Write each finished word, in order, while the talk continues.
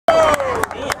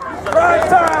How's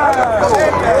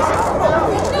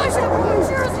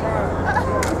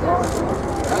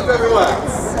everyone?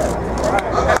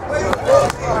 I've played with both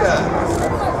these guys.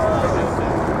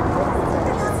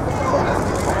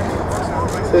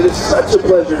 It is such a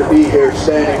pleasure to be here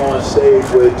standing on stage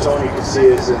with Tony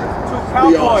Casillas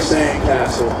and Leon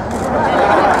Sandcastle.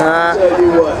 I'll tell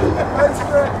you what,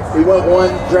 he went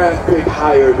one draft pick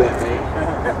higher than me.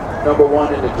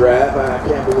 #1 in the draft. I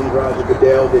can't believe Roger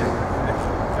Goodell didn't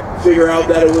figure out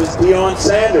that it was Deion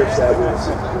Sanders that was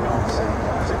Leon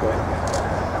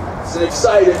Sandcastle. It's an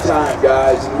exciting time,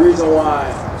 guys, and the reason why,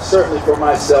 certainly for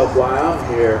myself, why I'm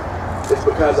here is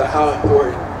because of how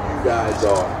important you guys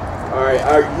are. All right,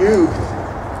 our youth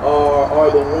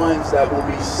are the ones that will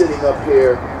be sitting up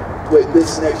here with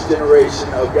this next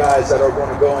generation of guys that are going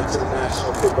to go into the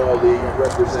National Football League and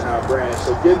represent our brand.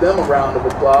 So give them a round of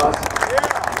applause.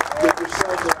 Give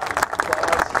yourselves a round of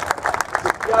applause.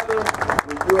 Together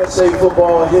with USA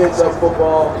Football, Heads Up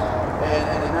Football,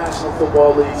 and the National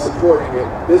Football League supporting it,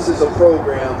 this is a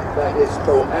program that is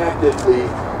proactively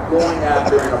going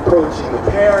after and approaching the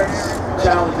parents,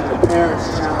 challenging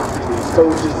these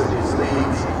coaches and these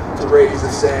leagues to raise the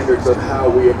standards of how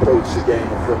we approach the game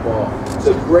of football. It's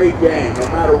a great game, no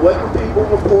matter what the people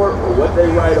report or what they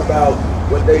write about,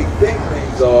 what they think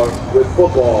things are with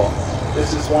football.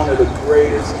 This is one of the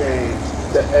greatest games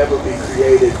to ever be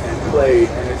created and played,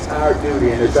 and it's our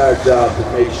duty and it's our job to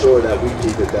make sure that we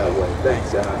keep it that way.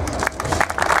 Thanks, guys.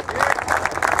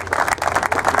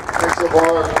 Thanks,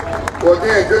 LaVar. Well,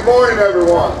 again, good morning,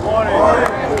 everyone. Good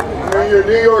morning. You're in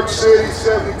New York City,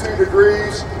 72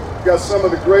 degrees. You've got some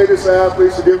of the greatest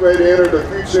athletes to get ready to enter the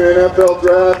future NFL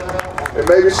draft, and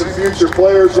maybe some future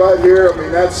players right here. I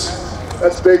mean, that's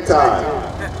big time.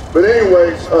 But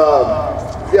anyways,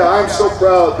 yeah, I'm so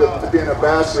proud to be an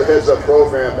ambassador of Heads Up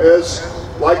program. As,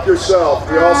 like yourself,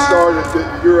 we all started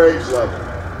at your age level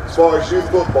as far as youth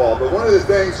football. But one of the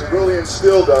things that really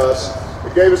instilled us,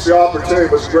 it gave us the opportunity,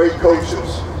 was great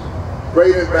coaches,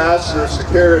 great ambassadors to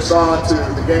carry us on to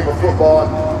the game of football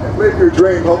and live your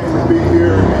dream, hopefully be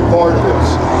here and be part of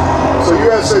this. So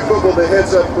USA Football, the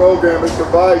Heads Up program, it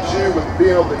provides you with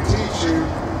being able to teach you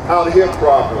how to hit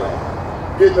properly.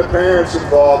 Getting the parents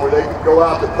involved where they can go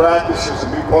out to practices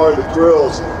and be part of the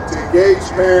drills, to engage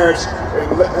parents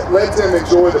and let them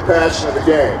enjoy the passion of the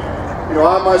game. You know,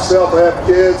 I myself, I have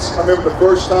kids. I remember the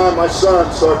first time my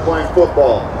son started playing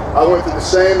football. I went through the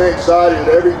same anxiety that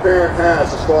every parent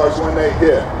has as far as when they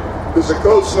hit. Does the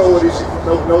coach know what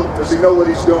does he know what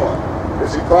he's doing?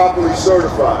 Is he properly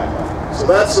certified? So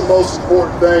that's the most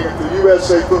important thing. And for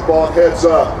USA Football Heads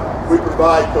Up, we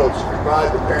provide coaches,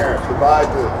 provide the parents, provide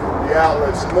the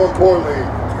outlets, and more importantly,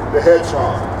 the head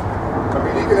trauma. I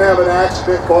mean, you can have an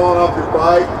accident falling off your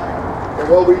bike, and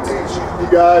what we teach you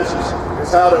guys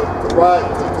is how to ride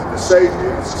the safety.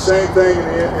 It's the same thing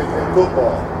in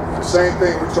football. It's the same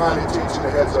thing we're trying to teach in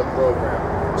the Heads Up program.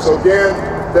 So again,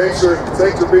 thanks for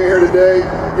being here today.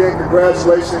 Again,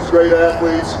 congratulations, great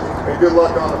athletes, and good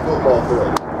luck on the football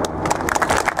field.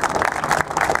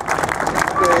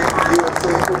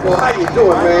 How you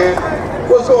doing, man?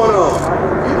 What's going on?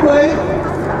 You playing?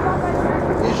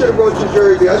 You should have brought your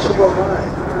jersey. I should have brought mine.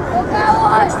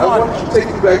 I want to take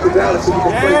you back to Dallas so you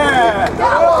can play.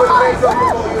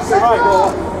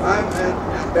 I'm an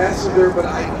ambassador, but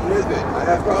I live it. I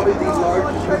have probably the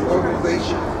largest youth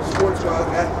organization, sports-wise,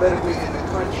 athletically in the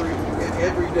country, and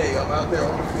every day I'm out there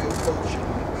on the field coaching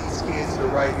these kids to the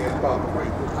right-hand proper.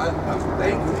 I'm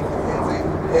thankful for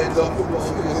Heads Up Football,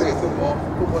 USA Football,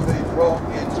 for what they brought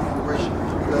into fruition.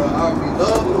 Our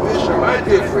beloved commissioner, my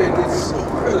dear friend, gets so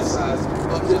criticized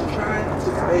of just trying to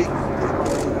make the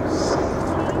game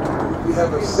safe. We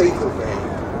have a safer game.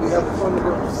 We have a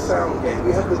fundamental sound game.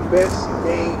 We have the best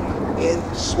game in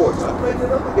sports. I played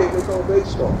another game that's called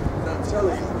baseball, and I'm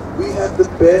telling you, we have the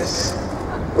best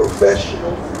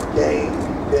professional game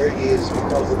there is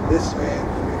because of this man,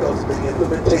 because of the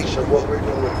implementation of what we're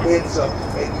doing with Heads Up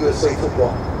and USA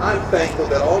Football. I'm thankful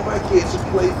that all my kids who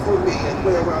play for me and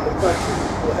play around the country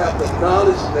will have the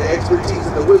knowledge, the expertise,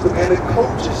 and the wisdom, and the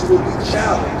coaches will be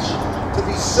challenged to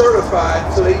be certified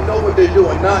so they know what they're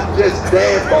doing, not just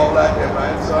dad ball out there.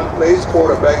 My son plays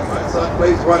quarterback, my son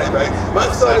plays running back. My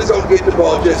son is going to get the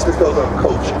ball just because I'm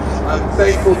coaching. I'm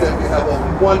thankful that we have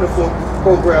a wonderful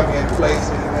program in place,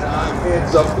 and I'm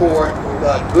Heads Up for it.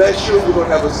 God bless you. We're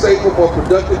going to have a safer, more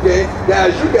productive game.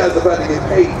 Guys, you guys are about to get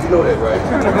paid. You know that, right?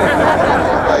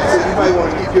 Right, so you might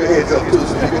want to keep your heads up, too,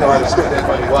 so you know how to spend that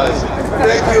money wisely.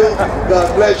 Thank you. God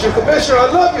bless you. Commissioner, I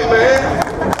love you, man.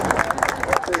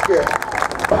 Take care.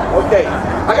 Okay,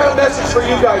 I got a message for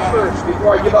you guys first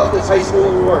before I give out this high school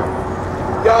award.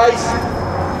 Guys,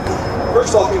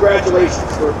 first of all,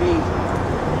 congratulations for being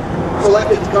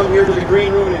selected to come here to the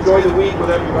green room and enjoy the week with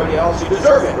everybody else. You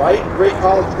deserve it, right? Great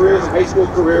college careers and high school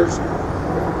careers.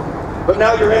 But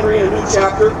now you're entering a new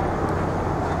chapter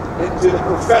into the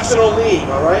professional league,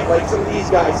 all right? Like some of these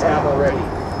guys have already.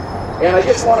 And I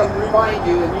just want to remind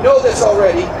you, and you know this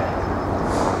already,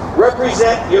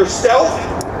 represent yourself.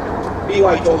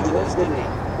 B.Y. told you this, didn't he?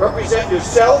 Represent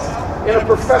yourself in a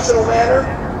professional manner,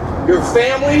 your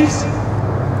families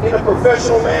in a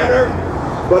professional manner,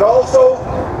 but also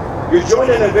you're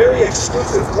joining a very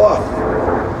exclusive club.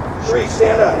 Sharif,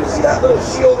 stand up. You see that little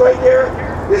shield right there?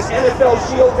 This NFL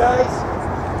shield, guys?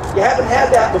 You haven't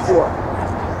had that before.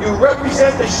 You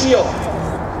represent the shield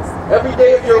every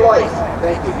day of your life.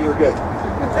 Thank you, you were good.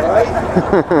 All right?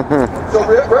 So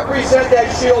represent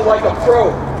that shield like a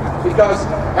pro, because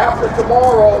after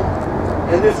tomorrow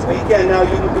and this weekend now,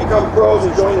 you can become pros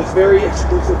and join this very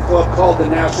exclusive club called the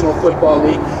National Football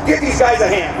League. Give these guys a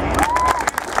hand.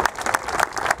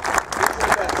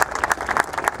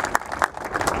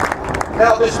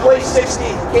 Now, this Play 60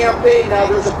 campaign, now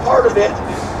there's a part of it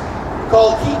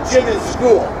called Keep Jim in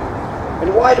School.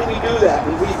 And why do we do that?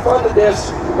 And we funded this,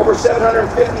 over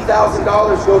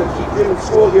 $750,000 go to Keep Jim in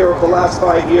School here over the last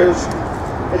 5 years.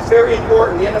 It's very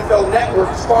important. The NFL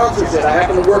Network sponsors it. I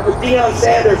happen to work with Deion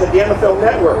Sanders at the NFL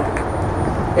Network.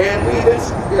 And we've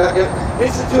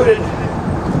instituted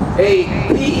a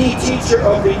PE Teacher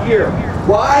of the Year.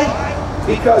 Why?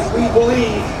 Because we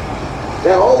believe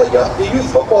that all the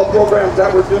youth football programs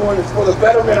that we're doing is for the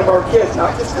betterment of our kids,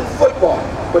 not just in football,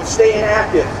 but staying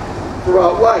active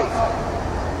throughout life.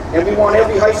 And we want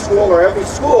every high school or every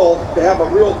school to have a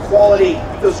real quality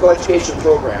physical education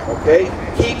program, okay?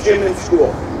 Keep Jim in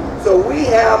School. So we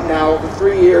have now, over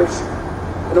 3 years,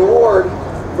 an award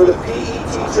for the PE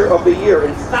Teacher of the Year,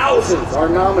 and thousands are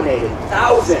nominated,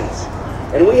 thousands.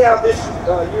 And we have this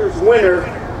year's winner,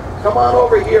 come on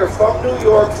over here, from New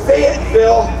York,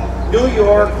 Fayetteville, New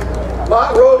York,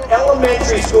 Mott Road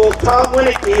Elementary School, Tom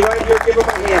Winnicky, right here, give him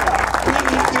a hand.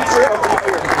 PE Teacher of the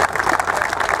Year.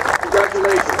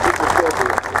 Congratulations, teacher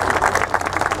Sylvia.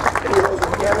 Any of those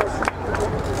with cameras?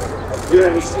 You don't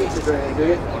have any speeches or anything, do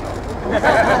you?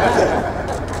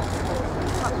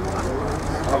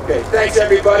 Okay, thanks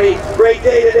everybody. Great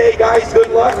day today, guys.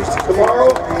 Good luck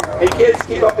tomorrow. And kids,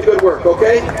 keep up the good work,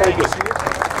 okay? Thank you.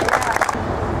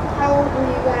 How old were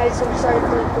you guys when you started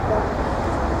playing football?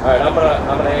 All right, I'm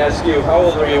gonna ask you, how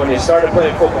old were you when you started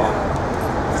playing football?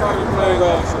 I started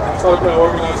playing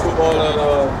organized football at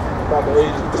about the age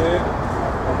of 10.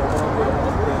 My mom did all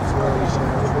the inspiration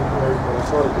and but I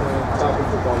started playing tackle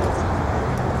football at 10.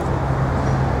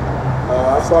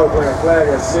 I started playing flag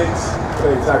at 6,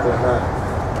 played tackle at 9.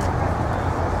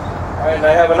 All right, and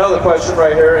I have another question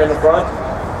right here in the front.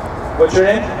 What's your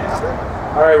name?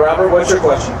 All right, Robert, what's your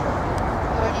question?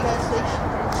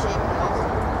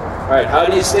 All right, how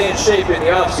do you stay in shape in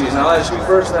the off-season? I'll ask you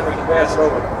first, and then we can pass it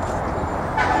over.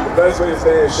 The best way to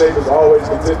stay in shape is always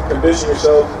condition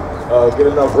yourself, get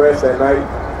enough rest at night,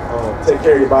 take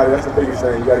care of your body. That's the biggest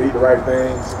thing. You got to eat the right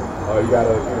things. You got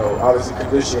to, obviously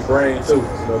condition your brain too.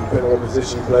 Depending on what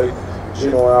position you play.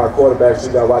 Our quarterbacks,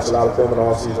 you got to watch a lot of film in the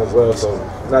off-season as well. So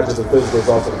it's not just the physical, it's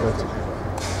also the mental.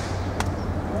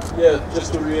 Yeah,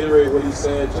 just to reiterate what he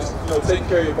said, just taking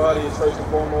care of your body is first and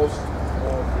foremost.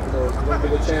 You don't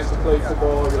get a chance to play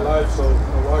football all your life, so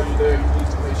while you're there, you need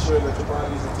to make sure that your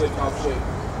body is in tip-top shape.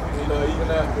 Even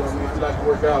after, if you like to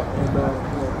work out, and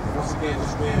once again,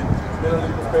 just being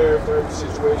mentally prepared for every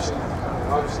situation.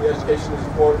 Obviously, education is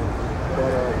important, but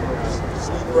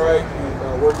just eating right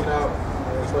and working out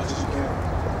as much as you can.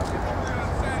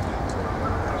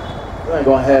 You ain't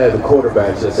gonna have the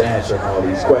quarterbacks just answering all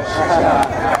these questions now.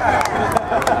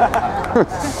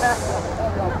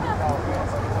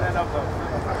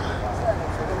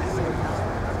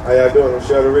 How y'all doing? I'm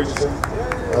Sheldon Richardson,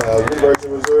 University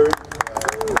of Missouri.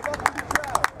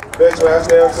 Best way I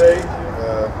stay on safe,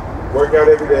 work out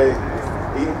every day,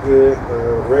 eat good,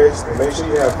 rest, and make sure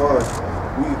you have fun.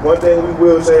 One thing we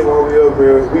will say while we're up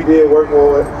here, we did work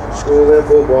on school and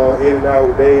football, in and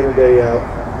out, day in and day out.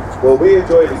 But we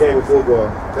enjoy the game of football.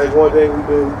 That's one thing we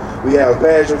do. We have a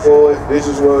passion for it. This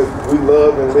is what we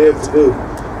love and live to do.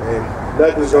 And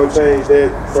nothing's gonna change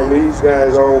that from these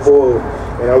guys on forward.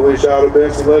 And I wish y'all the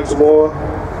best of luck tomorrow.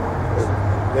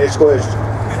 Next question.